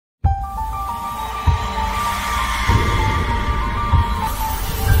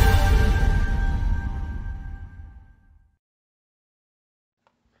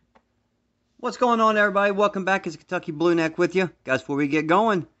What's going on, everybody? Welcome back. It's Kentucky Blueneck with you. Guys, before we get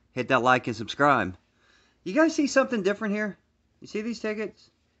going, hit that like and subscribe. You guys see something different here? You see these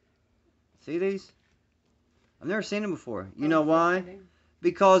tickets? See these? I've never seen them before. You know why?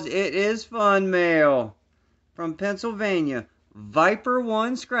 Because it is fun mail from Pennsylvania. Viper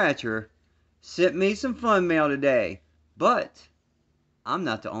One Scratcher sent me some fun mail today. But I'm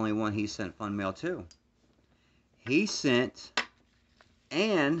not the only one he sent fun mail to. He sent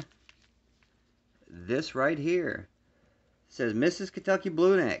this right here. It says, Mrs. Kentucky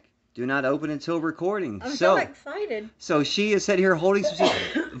Blueneck, do not open until recording. I'm so excited. So she is sitting here holding some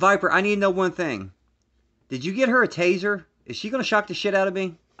Viper, I need to know one thing. Did you get her a taser? Is she going to shock the shit out of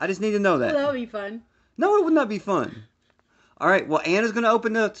me? I just need to know that. Well, that'll be fun. No, it would not be fun. All right, well, Anna's going to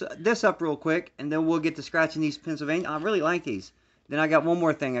open this up real quick, and then we'll get to scratching these Pennsylvania. I really like these. Then I got one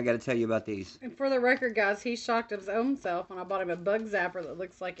more thing I got to tell you about these. And for the record, guys, he shocked his own self when I bought him a bug zapper that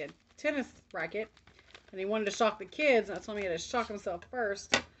looks like a tennis racket. And he wanted to shock the kids, and I told him he had to shock himself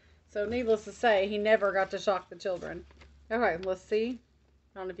first. So needless to say, he never got to shock the children. Okay, let's see.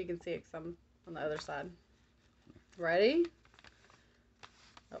 I don't know if you can see it because I'm on the other side. Ready?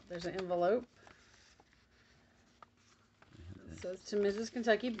 Oh, there's an envelope. It says, to Mrs.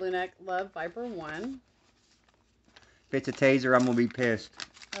 Kentucky Blueneck, love Viper One. If it's a taser, I'm going to be pissed.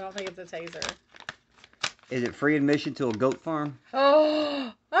 I don't think it's a taser. Is it free admission to a goat farm?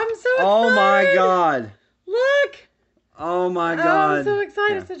 Oh, I'm so excited. Oh my God. Look. Oh my God. I'm so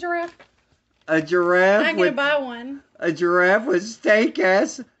excited. Yeah. It's a giraffe. A giraffe. I'm going to buy one. A giraffe with stank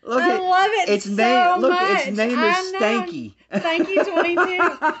ass. Look, I love it its so name. Look, much. its name is Stanky. Stanky 22.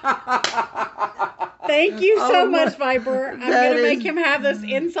 Thank you so much, Viper. I'm going to make him have this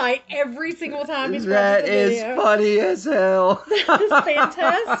insight every single time he's watching the video. That is funny as hell. That is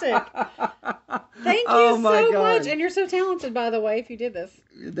fantastic. Thank you so much. And you're so talented, by the way, if you did this.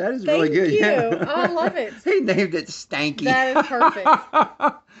 That is really good. Thank you. Yeah. I love it. He named it Stanky. That is perfect.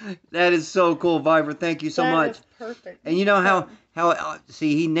 That is so cool, Viper. Thank you so much. That is perfect. And you know how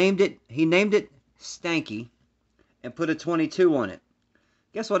see, he named it Stanky and put a 22 on it.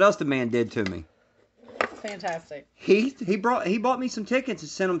 Guess what else the man did to me? Fantastic. He bought me some tickets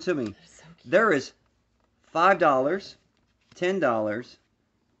and sent them to me. So there is $5, $10,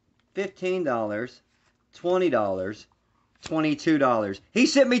 $15, $20, $22. He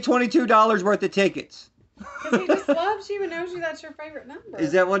sent me $22 worth of tickets. Because he just loves you and knows you that's your favorite number.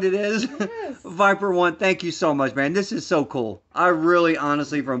 Is that what it is? Yes. Viper One, thank you so much, man. This is so cool. I really,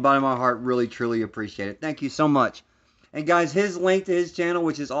 honestly, from the bottom of my heart, really, truly appreciate it. Thank you so much. And guys, his link to his channel,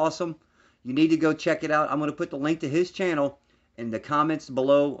 which is awesome, you need to go check it out. I'm going to put the link to his channel in the comments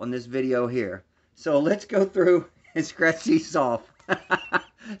below on this video here. So let's go through and scratch these off.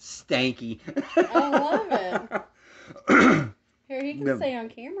 Stanky. I love it. Here, he can stay on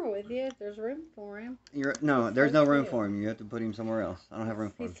camera with you if there's room for him. No, there's no room for him. You have to put him somewhere else. I don't have room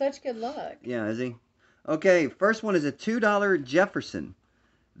for him. He's such good luck. Yeah, is he? Okay, first one is a $2 Jefferson.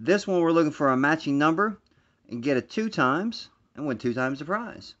 This one we're looking for a matching number and get it 2 times and win 2 times the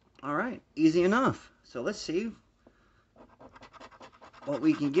prize. All right, easy enough. So let's see what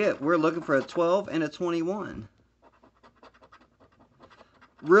we can get. We're looking for a 12 and a 21.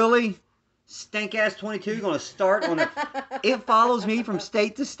 Really? Stank ass 22 going to start on it. It follows me from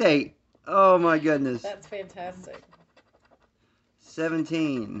state to state. Oh my goodness. That's fantastic.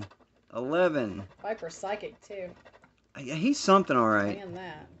 17, 11. Viper's psychic too. He's something, all right. And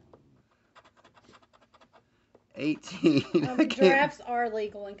that. 18. Giraffes are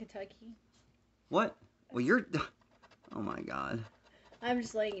legal in Kentucky. What? Well, you're... Oh my God. I'm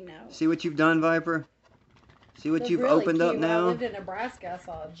just letting you know. See what you've done, Viper? See what you've really opened up cute. now? When I lived in Nebraska, I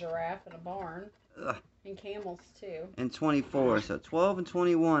saw a giraffe in a barn. Ugh. And camels, too. And 24. So 12 and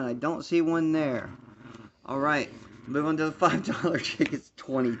 21. I don't see one there. All right. Move on to the $5 tickets.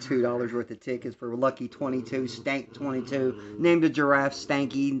 $22 worth of tickets for Lucky 22. Stank 22. Named a giraffe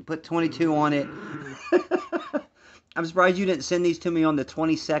Stanky. Put 22 on it. I'm surprised you didn't send these to me on the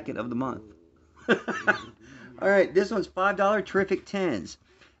 22nd of the month. All right. This one's $5 Terrific 10s.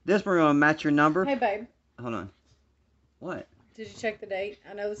 This we're going to match your number. Hey, babe. Hold on. What? Did you check the date?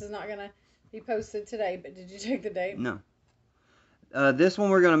 I know this is not going to be posted today, but did you check the date? No. This one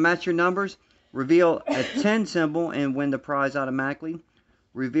we're going to match your numbers. Reveal a 10 symbol and win the prize automatically.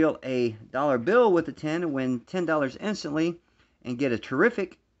 Reveal a dollar bill with a 10 and win $10 instantly. And get a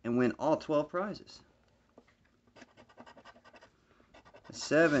terrific and win all 12 prizes. A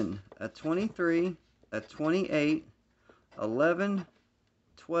 7, a 23, a 28, 11,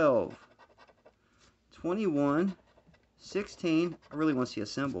 12, 21, 16. I really want to see a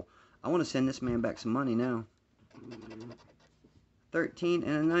symbol. I want to send this man back some money now. 13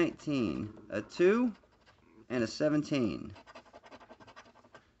 and a 19. A 2 and a 17.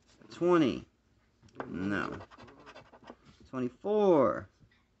 A 20. No. 24.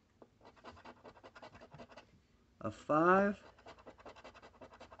 A 5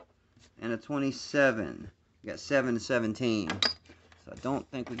 and a 27. We got 7 and 17. So I don't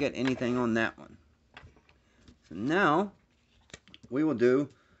think we get anything on that one. So now we will do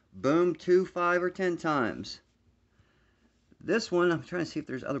boom 2, 5, or 10 times. This one, I'm trying to see if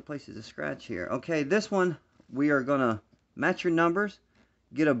there's other places to scratch here. Okay, this one, we are going to match your numbers,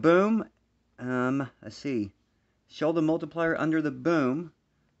 get a boom. Let's see. Show the multiplier under the boom,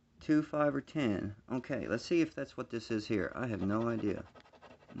 2, 5, or 10. Okay, let's see if that's what this is here. I have no idea.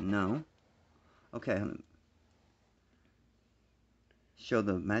 No. Okay. Show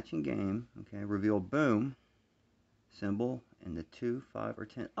the matching game. Okay, reveal boom symbol in the 2, 5, or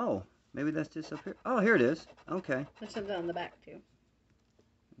 10. Oh, maybe that's just up here. Oh, here it is. Okay. There's something on the back, too.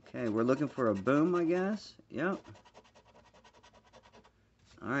 Okay, we're looking for a boom, I guess. Yep.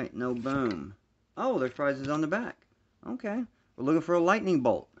 Alright, no boom. Oh, there's prizes on the back. Okay. We're looking for a lightning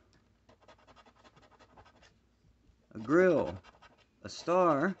bolt. A grill. A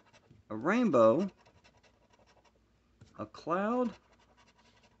star. A rainbow. A cloud.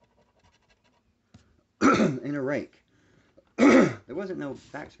 And a rake. There wasn't no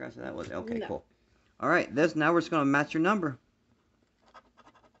back scratch of that, was it? Okay, no. Cool. Alright, now we're just going to match your number.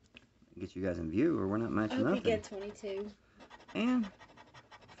 Get you guys in view, or we're not matching nothing. I hope you get 22. And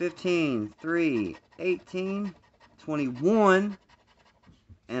 15, 3, 18, 21,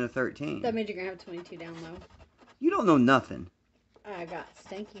 and a 13. That means you're going to have 22 down low. You don't know nothing. I got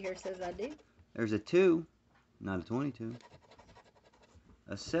Stanky here says I do. There's a 2, not a 22.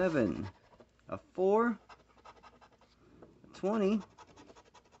 A 7, a 4, a 20.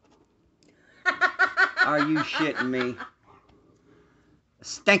 Are you shitting me? A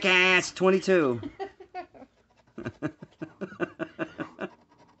stank ass 22.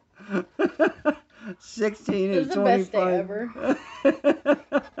 16 and 25. Best day ever.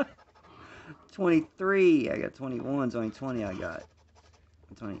 23. I got 21. It's only 20 I got.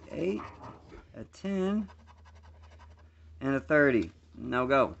 28. A 10. And a 30. Now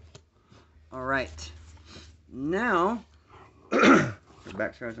go. All right. Now,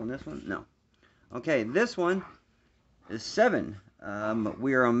 back scratch on this one? No. Okay, this one is 7.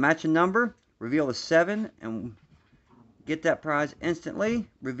 We are on matching number. Reveal a 7 and get that prize instantly.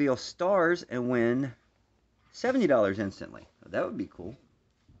 Reveal stars and win $70 instantly. That would be cool.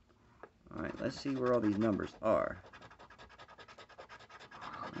 All right, let's see where all these numbers are.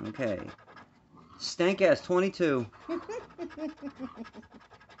 Okay. Stank ass 22.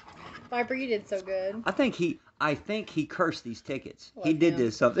 Viper, you did so good. I think he cursed these tickets. Love he did him.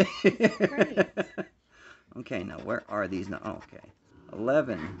 this something. Right. Okay, now where are these now? Oh, okay.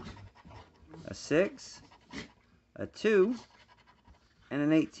 11. A 6. A 2. And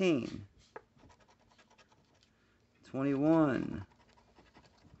an 18. 21.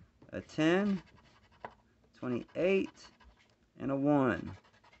 A 10. 28. And a 1.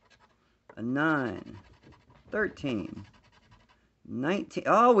 A 9. 13. 19.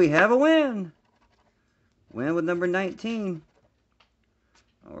 Oh, we have a win. Win with number 19.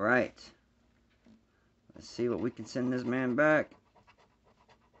 All right. Let's see what we can send this man back.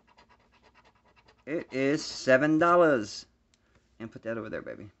 It is $7. And put that over there,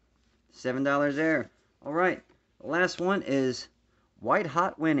 baby. $7 there. All right. The last one is White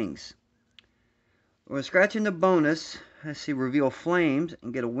Hot Winnings. We're scratching the bonus. Let's see, reveal flames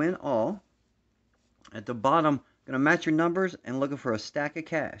and get a win all. At the bottom, going to match your numbers and looking for a stack of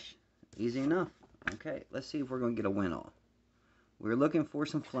cash. Easy enough. Okay, let's see if we're going to get a win all. We're looking for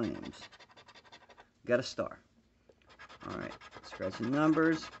some flames. Got a star. All right, scratching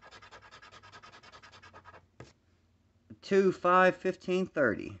numbers. 2, 5, 15,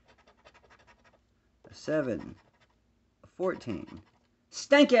 30. A 7. A 14.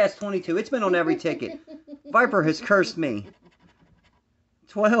 Stank ass 22. It's been on every ticket. Viper has cursed me.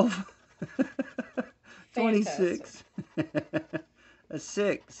 12. 26. A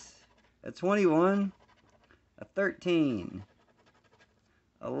 6. A 21. A 13.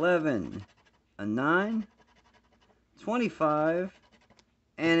 11. A 9. 25.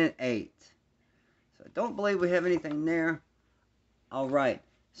 And an 8. So I don't believe we have anything there. All right.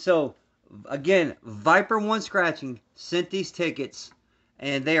 So, again, Viper One Scratching sent these tickets.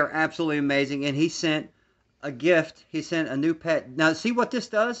 And they are absolutely amazing. And he sent a gift. He sent a new pet. Now, see what this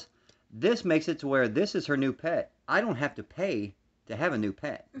does? This makes it to where this is her new pet. I don't have to pay to have a new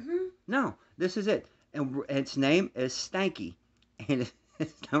pet. Mm-hmm. No, this is it. And its name is Stanky. And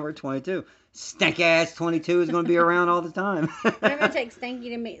It's number 22. Stank ass 22 is going to be around all the time. I'm going to take Stanky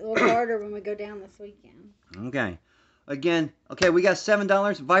to meet little Carter when we go down this weekend. Okay. Again, okay, we got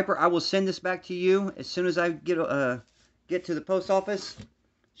 $7. Viper, I will send this back to you as soon as I get to the post office.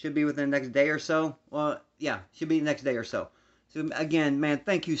 Should be within the next day or so. Well, yeah, should be the next day or so. So again, man,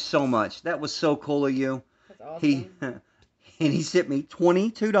 thank you so much. That was so cool of you. That's awesome. He sent me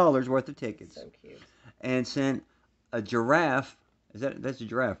 $22 worth of tickets. So cute. And sent a giraffe. That's a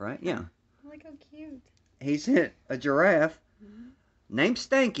giraffe, right? Yeah. Look how cute. He sent a giraffe named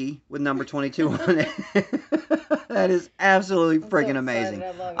Stanky with number 22 on it. That is absolutely freaking amazing.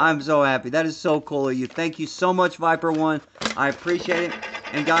 I love it. I'm so happy. That is so cool of you. Thank you so much, Viper One. I appreciate it.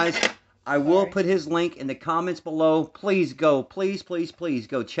 And guys, I will put his link in the comments below. Please go. Please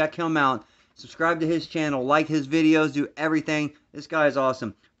go check him out. Subscribe to his channel. Like his videos. Do everything. This guy is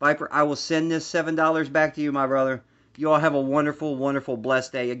awesome. Viper, I will send this $7 back to you, my brother. You all have a wonderful, wonderful,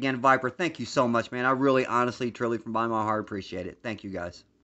 blessed day. Again, Viper, thank you so much, man. I really, honestly, truly, from the bottom of my heart, appreciate it. Thank you, guys.